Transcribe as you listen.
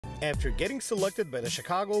After getting selected by the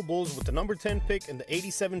Chicago Bulls with the number 10 pick in the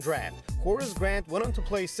 '87 draft, Horace Grant went on to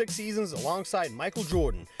play 6 seasons alongside Michael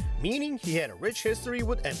Jordan, meaning he had a rich history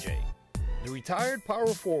with MJ. The retired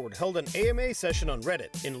power forward held an AMA session on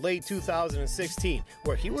Reddit in late 2016,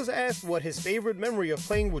 where he was asked what his favorite memory of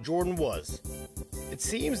playing with Jordan was. It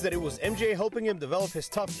seems that it was MJ helping him develop his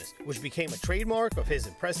toughness, which became a trademark of his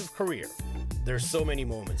impressive career. There's so many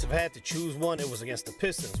moments. If I had to choose one, it was against the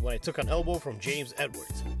Pistons when I took an elbow from James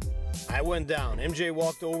Edwards. I went down, MJ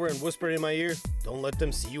walked over and whispered in my ear, "Don't let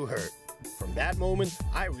them see you hurt." From that moment,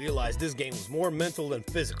 I realized this game was more mental than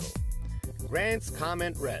physical. Grant's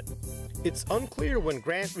comment read, "It's unclear when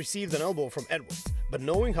Grant received an elbow from Edwards, but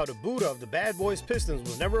knowing how the Buddha of the Bad Boys Pistons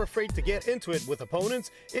was never afraid to get into it with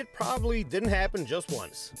opponents, it probably didn't happen just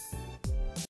once."